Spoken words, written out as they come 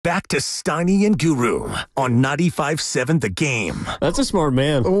Back to Steiny and Guru on 95.7 The Game. That's a smart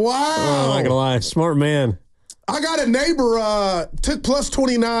man. Wow. Oh, I'm not going to lie. Smart man. I got a neighbor, took plus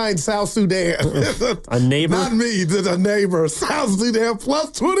 29 South Sudan. A neighbor? Not me, a neighbor. South Sudan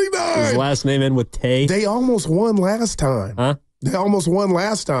plus 29. His last name end with Tay? They almost won last time. Huh? They almost won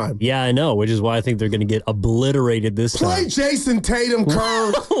last time. Yeah, I know, which is why I think they're going to get obliterated this time. Play Jason Tatum,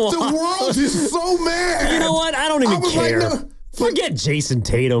 Kerr. The world is so mad. You know what? I don't even care. Like, no, forget Jason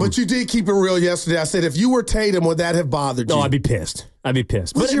Tatum. But you did keep it real yesterday. I said, if you were Tatum, would that have bothered you? No, I'd be pissed.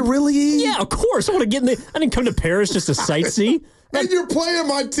 But you really? Yeah, of course. I want to get in I didn't come to Paris just to sightsee. And you're playing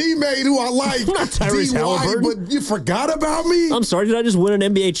my teammate who I like. I'm not Tyrese Halliburton. But you forgot about me? I'm sorry. Did I just win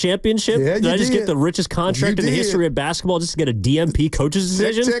an NBA championship? Yeah, did I just get the richest contract in the history of basketball just to get a DMP coach's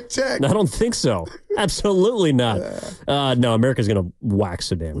decision? Check. I don't think so. Absolutely not. No, America's going to whack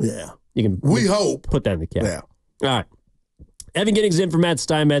Sudan. Yeah. We hope. Put that in the cap. Yeah. All right. Evan Giddings in for Matt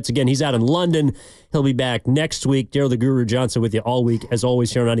Steinmetz. Again, he's out in London. He'll be back next week. Daryl the Guru Johnson with you all week, as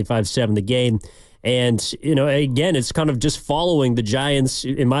always, here on 95.7 The Game. And, you know, again, it's kind of just following the Giants,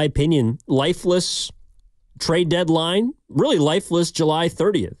 in my opinion, lifeless trade deadline, really lifeless July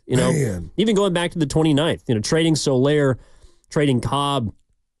 30th. You know, even going back to the 29th, you know, trading Soler, trading Cobb,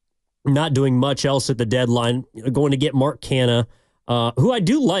 not doing much else at the deadline, you know, going to get Mark Canna, who I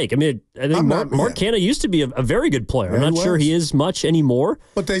do like. I mean, I think Mark Canna used to be a very good player. I'm not sure he is much anymore.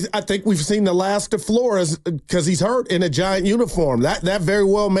 But I think we've seen the last of Flores because he's hurt in a Giant uniform. That very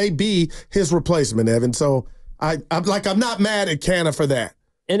well may be his replacement, Evan. So I'm not mad at Canna for that.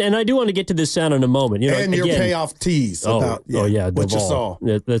 And I do want to get to this sound in a moment. You know, and your payoff tease about what you saw.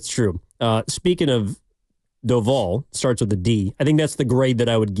 That's true. Speaking of Doval, starts with a D. I think that's the grade that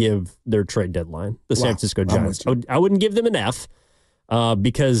I would give their trade deadline, the San Francisco Giants. I wouldn't give them an F.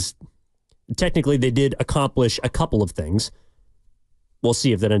 Because technically they did accomplish a couple of things. We'll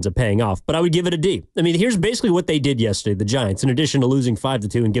see if that ends up paying off. But I would give it a D. I mean, here's basically what they did yesterday, the Giants, in addition to losing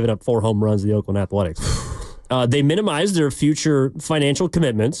 5-2 and giving up 4 home runs to the Oakland Athletics. They minimized their future financial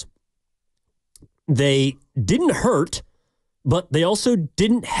commitments. They didn't hurt, but they also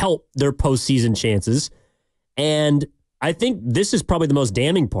didn't help their postseason chances. And I think this is probably the most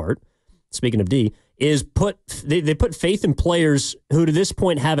damning part, speaking of D, is they put faith in players who to this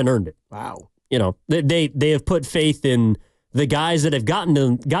point haven't earned it. Wow. You know, they have put faith in the guys that have gotten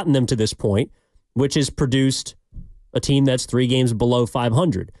them to this point, which has produced a team that's 3 games below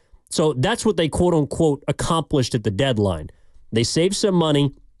 500. So that's what they quote unquote accomplished at the deadline. They saved some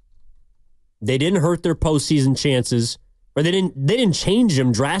money. They didn't hurt their postseason chances, or they didn't change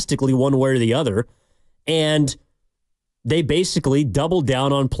them drastically one way or the other, and they basically doubled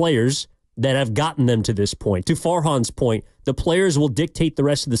down on players that have gotten them to this point. To Farhan's point, the players will dictate the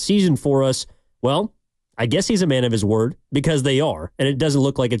rest of the season for us. Well, I guess he's a man of his word because they are, and it doesn't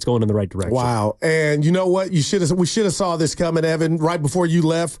look like it's going in the right direction. Wow. And you know what? We should have saw this coming, Evan, right before you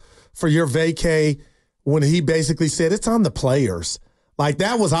left for your vacay when he basically said it's on the players. Like,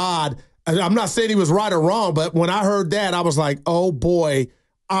 that was odd. I'm not saying he was right or wrong, but when I heard that, I was like, oh, boy,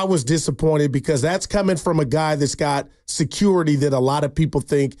 I was disappointed because that's coming from a guy that's got security that a lot of people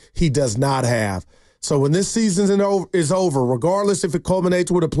think he does not have. So when this season is over, regardless if it culminates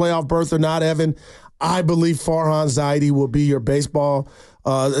with a playoff berth or not, Evan, I believe Farhan Zaidi will be your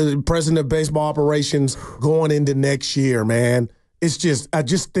president of baseball operations going into next year, man. It's just, I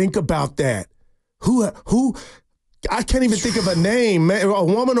just think about that. Who I can't even think of a name, a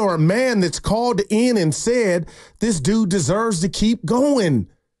woman or a man that's called in and said, this dude deserves to keep going.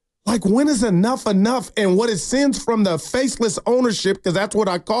 Like, when is enough? And what it sends from the faceless ownership, because that's what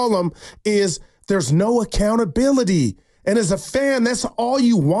I call them, is there's no accountability. And as a fan, that's all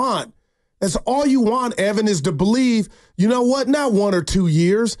you want. That's all you want, Evan, is to believe, you know what, not 1 or 2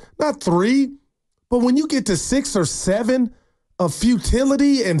 years, not 3, but when you get to 6 or 7 of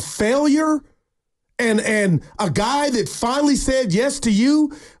futility and failure, and a guy that finally said yes to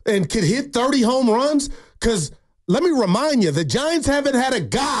you and could hit 30 home runs, because let me remind you, the Giants haven't had a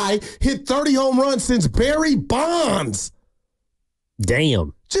guy hit 30 home runs since Barry Bonds.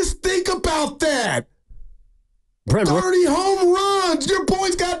 Damn. Just think about that. 30 home runs. Your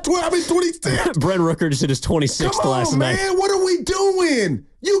boy's got 26. Brent Rooker just hit his 26th last night. Man, what are we doing?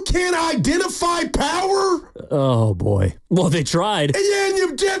 You can't identify power? Oh, boy. Well, they tried. And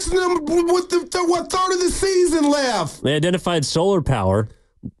you're jetting them with the third of the season left. They identified solar power.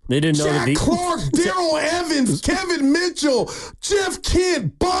 They didn't know Jack Clark, Daryl Evans, Kevin Mitchell, Jeff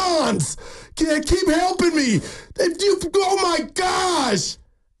Kent, Bonds. Keep helping me. Oh, my gosh.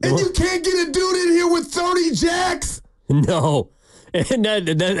 And you can't get a dude in here with 30 jacks? No. And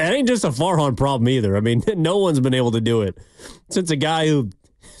that ain't just a Farhan problem either. I mean, no one's been able to do it. Since a guy who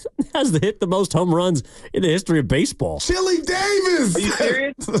has hit the most home runs in the history of baseball. Chili Davis. Are you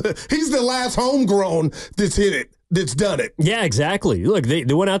serious? He's the last homegrown that's hit it, that's done it. Yeah, exactly. Look, they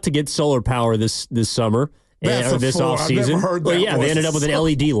went out to get solar power this summer. That's or this offseason. I've never heard that. Well, yeah, they ended up with an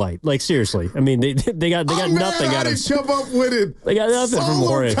LED light. Like, seriously. I mean, they got nothing out of it. Come up with it. They got nothing from Solar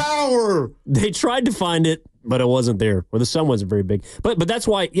Jorge. power. They tried to find it, but it wasn't there. Well, the sun wasn't very big. But that's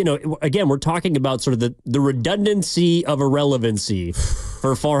why, again, we're talking about sort of the redundancy of irrelevancy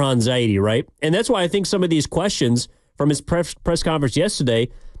for Farhan Zaidi, right? And that's why I think some of these questions from his press conference yesterday,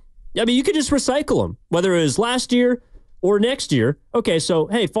 I mean, you could just recycle them, whether it was last year or next year. Okay, so,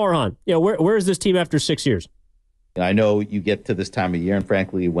 hey, Farhan, where is this team after 6 years? I know you get to this time of year, and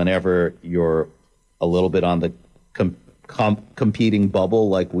frankly, whenever you're a little bit on the competing bubble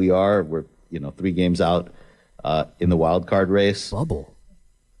like we are, we're 3 games out in the wild card race. Bubble.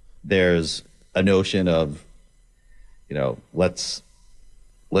 There's a notion of, let's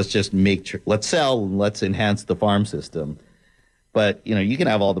just let's sell and let's enhance the farm system. But you can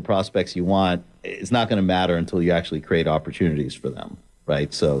have all the prospects you want. It's not going to matter until you actually create opportunities for them,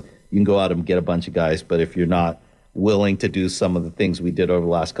 right? So you can go out and get a bunch of guys, but if you're not willing to do some of the things we did over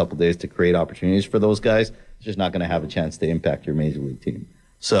the last couple of days to create opportunities for those guys, it's just not going to have a chance to impact your major league team.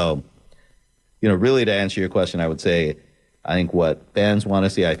 So, really to answer your question, I would say I think what fans want to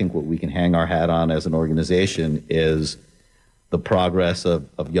see, I think what we can hang our hat on as an organization is the progress of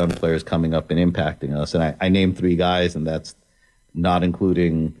young players coming up and impacting us. And I named 3 guys, and that's not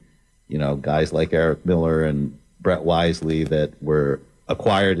including, guys like Eric Miller and Brett Wisely that were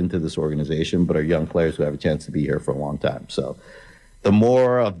acquired into this organization, but are young players who have a chance to be here for a long time. So the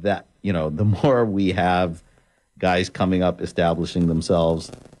more of that, the more we have guys coming up, establishing themselves,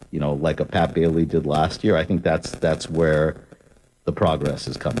 like a Pat Bailey did last year, I think that's where the progress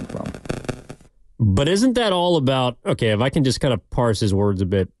is coming from. But isn't that all about, okay, if I can just kind of parse his words a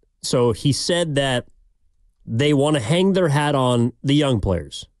bit. So he said that they want to hang their hat on the young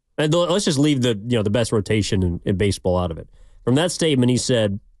players. And let's just leave the best rotation in baseball out of it. From that statement, he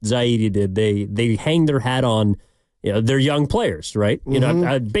said, Zaidi did, they hang their hat on their young players, right?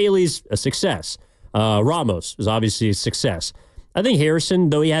 Mm-hmm. Bailey's a success. Ramos is obviously a success. I think Harrison,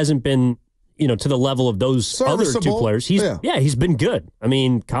 though he hasn't been, to the level of those other 2 players, he's been good. I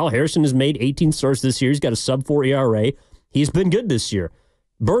mean, Kyle Harrison has made 18 starts this year. He's got a sub-4 ERA. He's been good this year.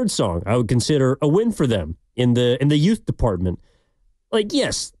 Birdsong, I would consider a win for them in the youth department. Like,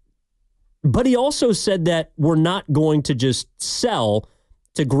 yes. But he also said that we're not going to just sell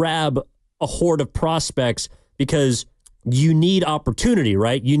to grab a horde of prospects because you need opportunity,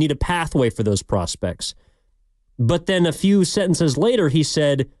 right? You need a pathway for those prospects. But then a few sentences later, he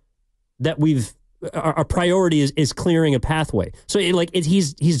said that our priority is clearing a pathway. So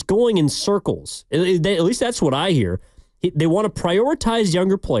he's going in circles. At least that's what I hear. They want to prioritize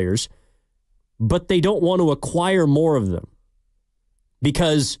younger players, but they don't want to acquire more of them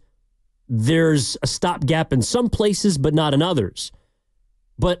because there's a stopgap in some places, but not in others.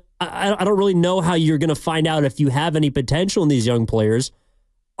 But I don't really know how you're going to find out if you have any potential in these young players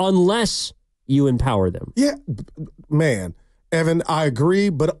unless you empower them. Yeah, man. Evan, I agree,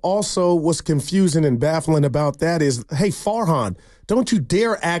 but also what's confusing and baffling about that is, hey, Farhan, don't you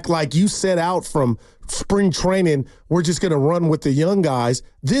dare act like you set out from spring training, we're just going to run with the young guys.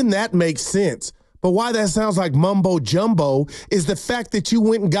 Then that makes sense. But why that sounds like mumbo jumbo is the fact that you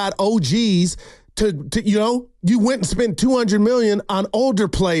went and got OGs to you went and spent $200 million on older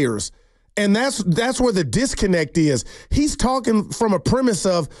players. And that's where the disconnect is. He's talking from a premise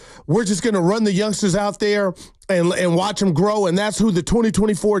of we're just going to run the youngsters out there and watch them grow, and that's who the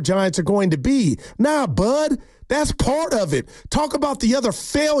 2024 Giants are going to be. Nah, bud, that's part of it. Talk about the other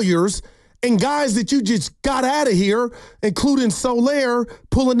failures and guys that you just got out of here, including Soler,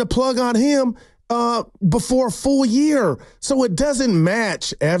 pulling the plug on him before a full year. So it doesn't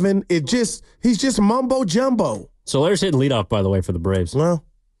match, Evan. He's just mumbo jumbo. Soler's hitting leadoff, by the way, for the Braves. Well,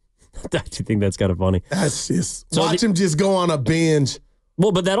 I do think that's kind of funny. That's just watch him just go on a binge.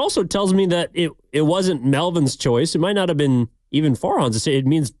 Well, but that also tells me that it wasn't Melvin's choice. It might not have been even Farhan's. It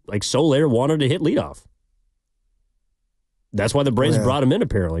means like Soler wanted to hit leadoff. That's why the Braves brought him in,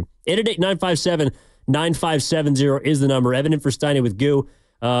 apparently. 888-957-9570 is the number. Evan and for Steiny with Goo.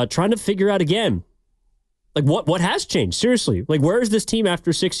 Trying to figure out again, like what has changed? Seriously, like where is this team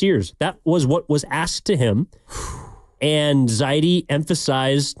after 6 years? That was what was asked to him. And Zaidi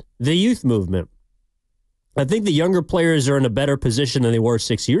emphasized the youth movement. I think the younger players are in a better position than they were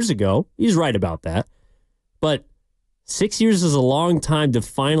 6 years ago. He's right about that. But 6 years is a long time to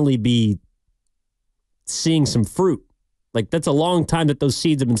finally be seeing some fruit. Like, that's a long time that those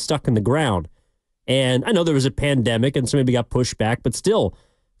seeds have been stuck in the ground. And I know there was a pandemic and so maybe got pushed back, but still,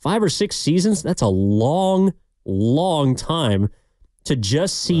 5 or 6 seasons, that's a long, long time to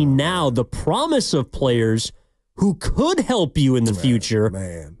just see now the promise of players who could help you in the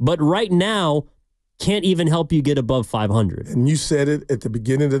future, but right now can't even help you get above 500. And you said it at the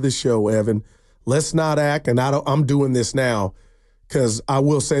beginning of the show, Evan. Let's not act, and I'm doing this now because I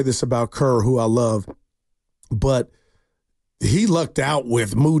will say this about Kerr, who I love, but he lucked out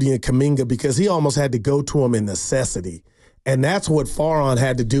with Moody and Kuminga because he almost had to go to him in necessity. And that's what Farhan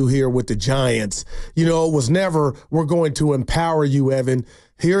had to do here with the Giants. You know, it was never, we're going to empower you, Evan.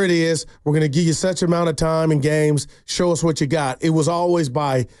 Here it is. We're going to give you such amount of time in games. Show us what you got. It was always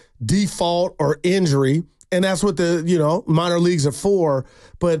by default or injury. And that's what the, minor leagues are for.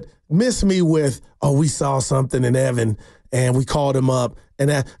 But miss me with, we saw something in Evan and we called him up.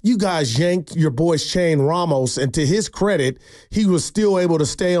 And you guys yanked your boy's chain, Ramos. And to his credit, he was still able to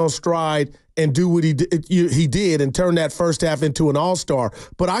stay on stride and do what he did and turn that first half into an all-star.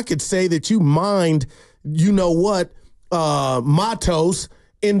 But I could say that you mined, Matos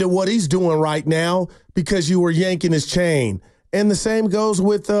into what he's doing right now because you were yanking his chain. And the same goes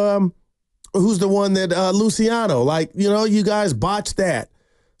with who's the one that Luciano. You guys botched that.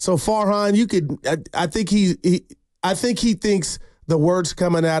 So Farhan, you could. I think he thinks the words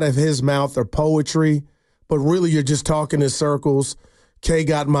coming out of his mouth are poetry, but really you're just talking in circles. Kay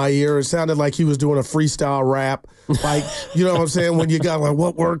got in my ear. It sounded like he was doing a freestyle rap. You know what I'm saying? When you got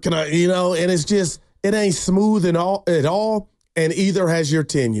what word can I, and it's just, it ain't smooth at all, and either has your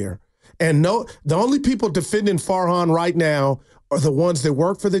tenure. And the only people defending Farhan right now are the ones that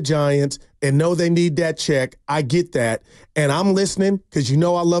work for the Giants and know they need that check. I get that. And I'm listening because I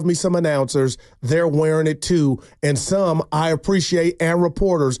love me some announcers. They're wearing it too. And some I appreciate, and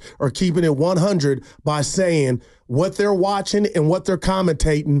reporters are keeping it 100 by saying what they're watching and what they're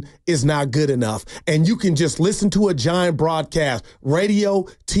commentating is not good enough. And you can just listen to a Giant broadcast. Radio,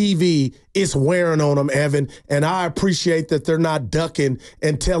 TV, it's wearing on them, Evan. And I appreciate that they're not ducking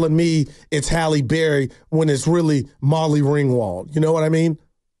and telling me it's Halle Berry when it's really Molly Ringwald. You know what I mean?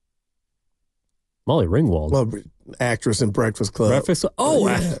 Molly Ringwald. Well, actress in Breakfast Club. Breakfast? Oh,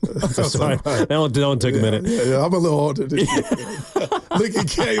 yeah. Sorry. That one took a minute. Yeah, I'm a little older than you. Look at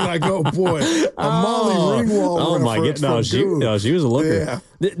Kay like, oh, boy. Molly Ringwald. Oh, my God. No, she was a looker.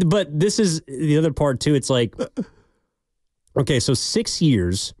 Yeah. But this is the other part, too. It's like, okay, so 6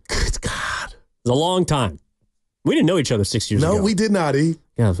 years. Good God. It's a long time. We didn't know each other 6 years ago. No, we did not, E.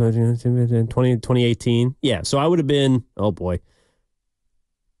 Yeah, 2018. Yeah, so I would have been, oh, boy,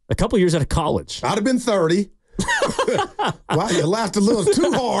 a couple years out of college. I'd have been 30. Wow, you laughed a little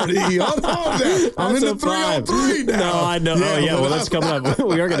too hard, E. I'm in the 3-on-3 now. No, I know. Well, that's coming up.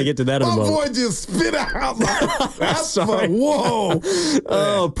 We are going to get to that in a moment. My boy just spit out like, that's fun. Whoa.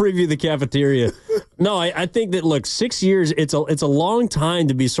 Preview the cafeteria. No, I think that, look, 6 years, it's a long time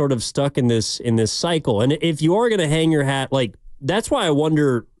to be sort of stuck in this cycle. And if you are going to hang your hat, that's why I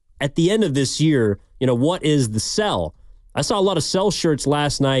wonder at the end of this year, what is the sell? I saw a lot of sell shirts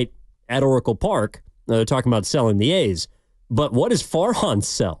last night at Oracle Park. They're talking about selling the A's. But what is Farhan's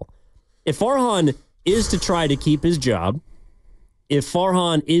sell? If Farhan is to try to keep his job, if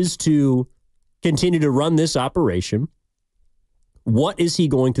Farhan is to continue to run this operation, what is he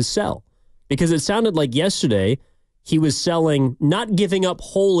going to sell? Because it sounded like yesterday he was selling, not giving up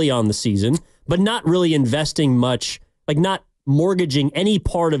wholly on the season, but not really investing much, not mortgaging any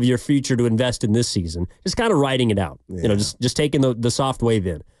part of your future to invest in this season, just kind of riding it out, just taking the soft wave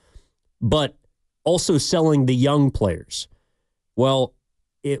in, but also selling the young players. Well,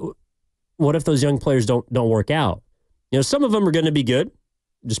 what if those young players don't work out? Some of them are going to be good,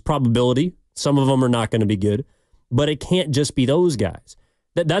 just probability. Some of them are not going to be good, but it can't just be those guys.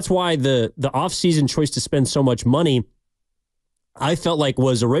 That's why the offseason choice to spend so much money, I felt like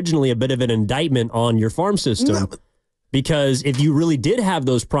was originally a bit of an indictment on your farm system. No. Because if you really did have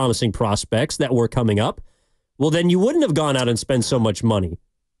those promising prospects that were coming up, well, then you wouldn't have gone out and spent so much money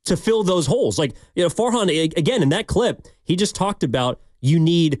to fill those holes. Farhan, again, in that clip, he just talked about you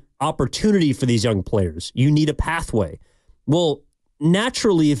need opportunity for these young players. You need a pathway. Well,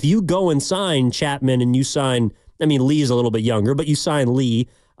 naturally, if you go and sign Chapman and you sign, Lee's a little bit younger, but you sign Lee,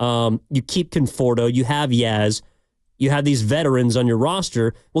 you keep Conforto, you have Yaz, you have these veterans on your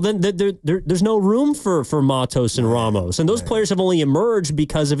roster, well, then there's no room for Matos and Ramos. And those players have only emerged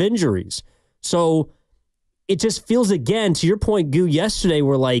because of injuries. So it just feels, again, to your point, Goo, yesterday,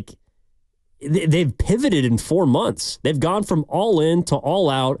 where they've pivoted in 4 months. They've gone from all in to all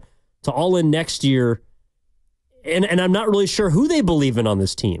out to all in next year. And I'm not really sure who they believe in on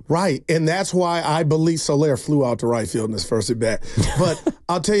this team. Right. And that's why I believe Soler flew out to right field in his first at bat. But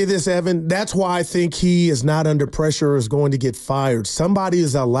I'll tell you this, Evan, that's why I think he is not under pressure or is going to get fired. Somebody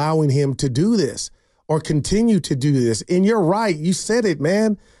is allowing him to do this or continue to do this. And you're right. You said it,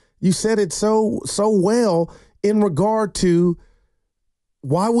 man. You said it so well in regard to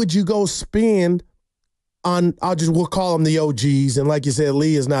why would you go spend on, we'll call them the OGs. And like you said,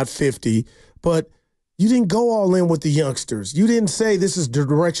 Lee is not 50, but you didn't go all in with the youngsters. You didn't say this is the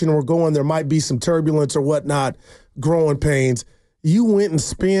direction we're going. There might be some turbulence or whatnot, growing pains. You went and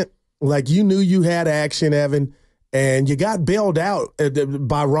spent like you knew you had action, Evan, and you got bailed out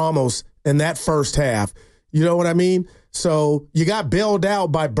by Ramos in that first half. You know what I mean? So you got bailed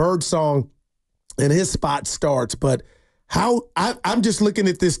out by Birdsong and his spot starts. But I'm just looking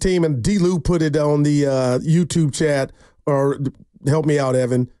at this team, and D-Lou put it on the YouTube chat, or help me out,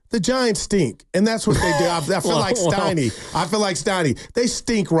 Evan. The Giants stink, and that's what they do. I feel like Steiny. I feel like Steiny. They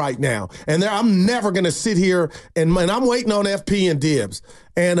stink right now, and I'm never going to sit here and I'm waiting on FP and Dibs.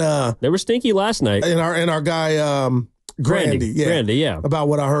 And they were stinky last night. And our guy Grandy, yeah, about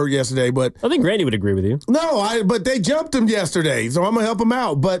what I heard yesterday. But I think Grandy would agree with you. No, but they jumped him yesterday, so I'm gonna help him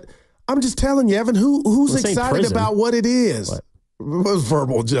out. But I'm just telling you, Evan, who's excited about what it is? What? It was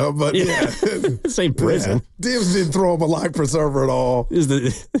verbal jump, but yeah. Same prison. Yeah. Dibs didn't throw him a life preserver at all.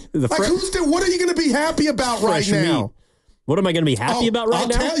 What are you going to be happy about right now? Meat. What am I going to be happy about right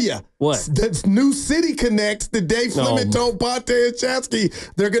now? I'll tell you. What? That's New City Connects. The Dave Fleming told Ponte and Chatsky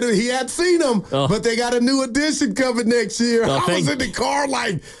he had seen them, but they got a new edition coming next year. I was in the car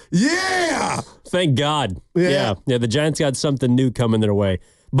like, yeah. Thank God. Yeah. The Giants got something new coming their way.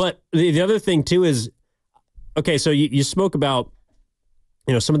 But the other thing, too, is, okay, so you spoke about,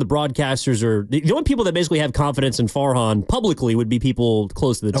 some of the broadcasters are the only people that basically have confidence in Farhan publicly would be people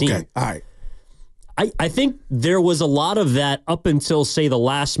close to the team. Okay, all right. I think there was a lot of that up until, say, the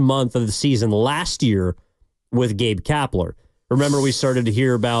last month of the season last year with Gabe Kapler. Remember, we started to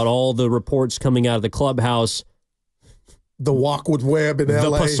hear about all the reports coming out of the clubhouse. The walk with Webb in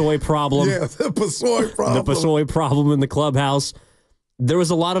L.A. The Pasoy problem. Yeah, the Pasoy problem. The Pasoy problem in the clubhouse. There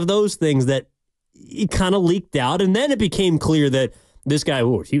was a lot of those things that it kind of leaked out, and then it became clear that this guy,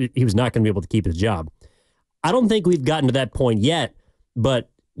 he was not going to be able to keep his job. I don't think we've gotten to that point yet, but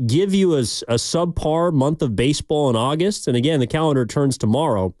give you a subpar month of baseball in August, and again, the calendar turns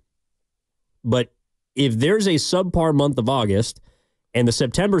tomorrow, but if there's a subpar month of August and the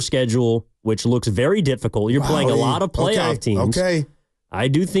September schedule, which looks very difficult, you're playing a lot of playoff teams. Okay. I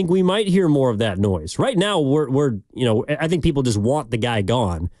do think we might hear more of that noise. Right now, we're I think people just want the guy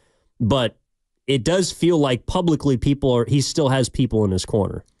gone, but it does feel like publicly he still has people in his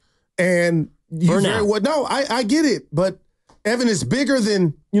corner. And I get it, but Evan, it's bigger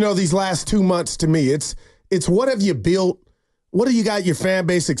than, these last 2 months to me. It's what have you built? What have you got your fan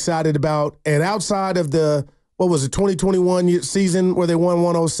base excited about? And outside of the, 2021 season where they won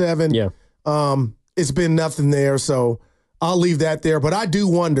 107? Yeah. It's been nothing there, so I'll leave that there. But I do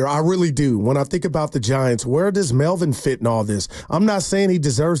wonder, I really do, when I think about the Giants, where does Melvin fit in all this? I'm not saying he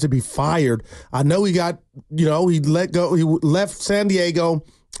deserves to be fired. I know he got, he left San Diego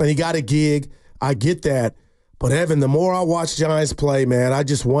and he got a gig. I get that. But Evan, the more I watch Giants play, man, I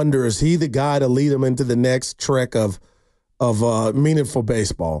just wonder, is he the guy to lead them into the next trek of meaningful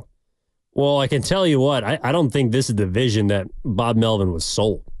baseball? Well, I can tell you what, I don't think this is the vision that Bob Melvin was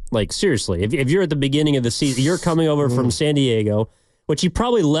sold. Like, seriously, if you're at the beginning of the season, you're coming over from San Diego, which he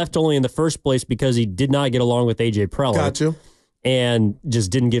probably left only in the first place because he did not get along with A.J. Preller. Got you. And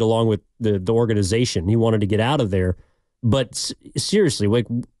just didn't get along with the organization. He wanted to get out of there. But seriously, like,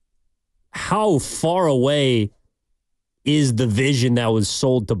 how far away is the vision that was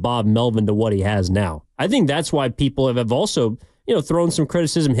sold to Bob Melvin to what he has now? I think that's why people have also, thrown some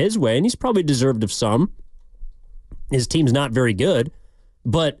criticism his way, and he's probably deserved of some. His team's not very good.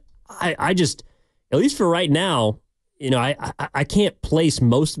 But I just, at least for right now, I can't place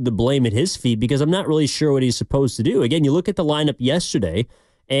most of the blame at his feet because I'm not really sure what he's supposed to do. Again, you look at the lineup yesterday,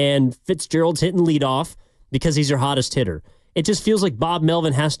 and Fitzgerald's hitting leadoff because he's your hottest hitter. It just feels like Bob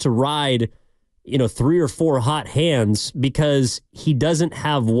Melvin has to ride, 3 or 4 hot hands because he doesn't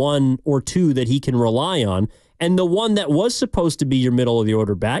have one or two that he can rely on. And the one that was supposed to be your middle of the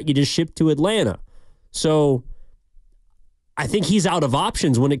order bat, you just shipped to Atlanta. So I think he's out of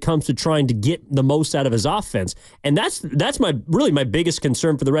options when it comes to trying to get the most out of his offense. And that's my biggest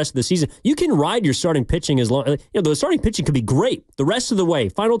concern for the rest of the season. You can ride your starting pitching as long, the starting pitching could be great the rest of the way.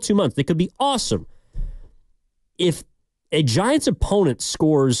 Final 2 months, they could be awesome. If a Giants opponent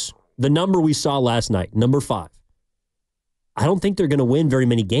scores the number we saw last night, number 5, I don't think they're going to win very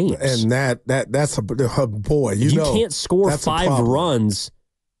many games. And that's a boy. If you can't score 5 runs,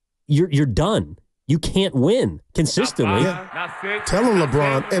 you're done. You can't win consistently. Yeah. Tell him,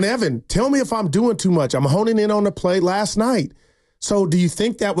 LeBron. And Evan, tell me if I'm doing too much. I'm honing in on the play last night. So do you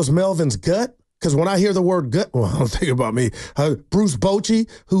think that was Melvin's gut? Because when I hear the word gut, well, I don't think about me. Bruce Bochy,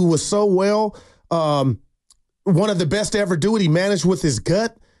 who was so well, one of the best to ever do it, he managed with his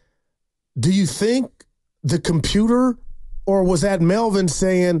gut. Do you think the computer, or was that Melvin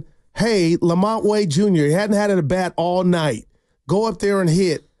saying, hey, Lamont Wade Jr., he hadn't had it a bat all night. Go up there and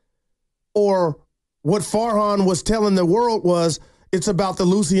hit. Or what Farhan was telling the world was, it's about the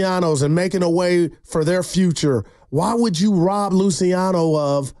Lucianos and making a way for their future. Why would you rob Luciano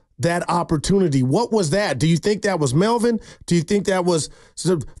of that opportunity? What was that? Do you think that was Melvin? Do you think that was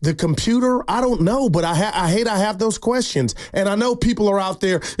the computer? I don't know, but I hate I have those questions. And I know people are out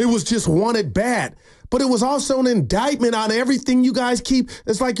there, it was just one at bat. But it was also an indictment on everything you guys keep.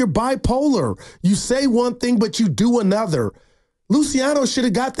 It's like you're bipolar. You say one thing, but you do another. Luciano should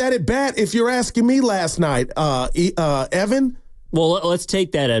have got that at bat if you're asking me last night, Evan. Well, let's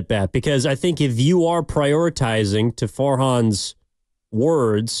take that at bat, because I think if you are prioritizing, to Farhan's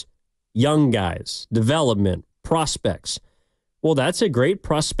words, young guys, development, prospects, well, that's a great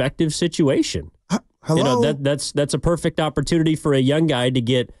prospective situation. Hello? You know, that's a perfect opportunity for a young guy to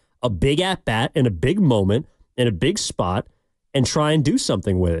get a big at-bat in a big moment, in a big spot, and try and do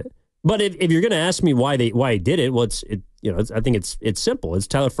something with it. But if you're going to ask me why he did it, well, I think it's simple. It's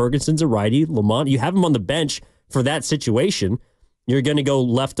Tyler Ferguson's a righty. Lamont, you have him on the bench for that situation. You're going to go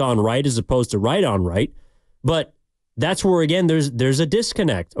left on right as opposed to right on right. But that's where, again, there's a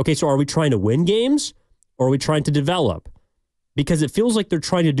disconnect. Okay, so are we trying to win games, or are we trying to develop? Because it feels like they're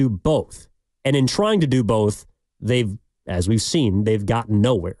trying to do both. And in trying to do both, as we've seen, they've gotten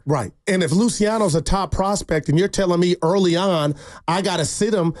nowhere. Right. And if Luciano's a top prospect and you're telling me early on, I got to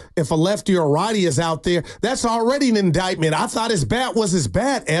sit him if a lefty or righty is out there, that's already an indictment. I thought his bat was his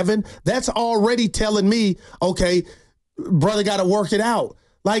bat, Evan. That's already telling me, okay, brother got to work it out.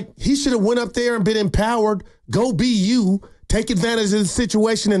 Like, he should have went up there and been empowered. Go be you. Take advantage of the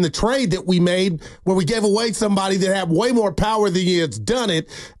situation in the trade that we made where we gave away somebody that had way more power than you has done it,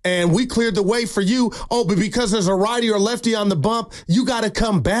 and we cleared the way for you. Oh, but because there's a righty or lefty on the bump, you got to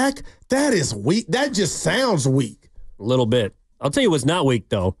come back? That is weak. That just sounds weak. A little bit. I'll tell you what's not weak,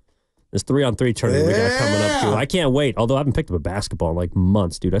 though. This 3-on-3 tournament we got coming up, too. I can't wait. Although I haven't picked up a basketball in like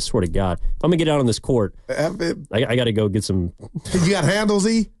months, dude. I swear to God. If I'm going to get out on this court, I got to go get some. You got handles,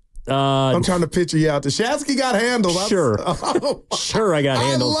 E? I'm trying to picture you out there. Shatsky got handled. Sure. Sure, I got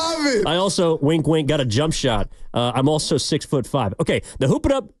handled. I love it. I also, wink, wink, got a jump shot. I'm also 6'5". Okay, the Hoop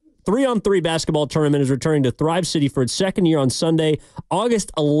It Up 3-on-3 basketball tournament is returning to Thrive City for its second year on Sunday,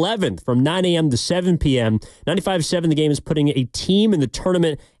 August 11th from 9 a.m. to 7 p.m. 95.7 The Game is putting a team in the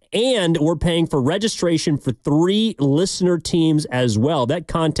tournament, and we're paying for registration for 3 listener teams as well. That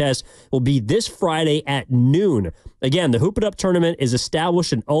contest will be this Friday at noon. Again, the Hoop It Up tournament is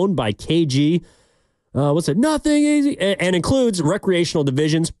established and owned by KG. Nothing easy. And includes recreational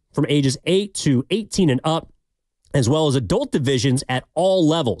divisions from ages 8 to 18 and up, as well as adult divisions at all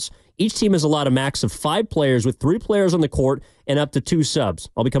levels. Each team has allowed a max of 5 players with 3 players on the court and up to 2 subs.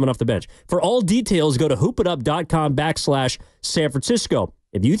 I'll be coming off the bench. For all details, go to hoopitup.com/San Francisco.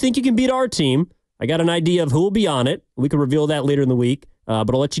 If you think you can beat our team, I got an idea of who will be on it. We can reveal that later in the week,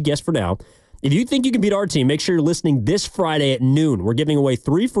 but I'll let you guess for now. If you think you can beat our team, make sure you're listening this Friday at noon. We're giving away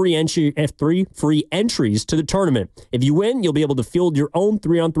 3 free entries to the tournament. If you win, you'll be able to field your own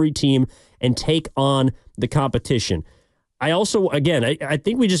 3-on-3 team and take on the competition. I also, again, I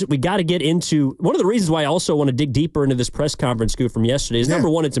think we got to get into one of the reasons why I also want to dig deeper into this press conference, Scoop, from yesterday is,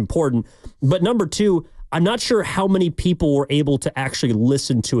 number one, it's important, but number two, I'm not sure how many people were able to actually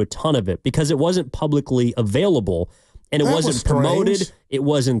listen to a ton of it because it wasn't publicly available. And it wasn't promoted. It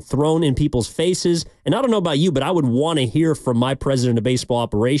wasn't thrown in people's faces. And I don't know about you, but I would want to hear from my president of baseball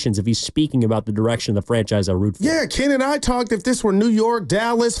operations if he's speaking about the direction of the franchise I root for. Yeah, Ken and I talked if this were New York,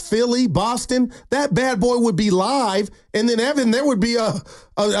 Dallas, Philly, Boston, that bad boy would be live. And then, Evan, there would be a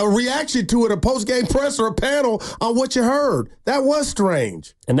reaction to it, a post-game press or a panel on what you heard. That was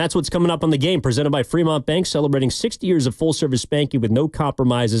strange. And that's what's coming up on The Game, presented by Fremont Bank, celebrating 60 years of full-service banking with no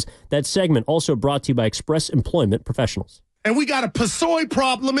compromises. That segment also brought to you by Express Employment Professionals. And we got a Pasoy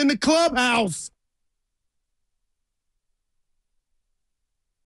problem in the clubhouse.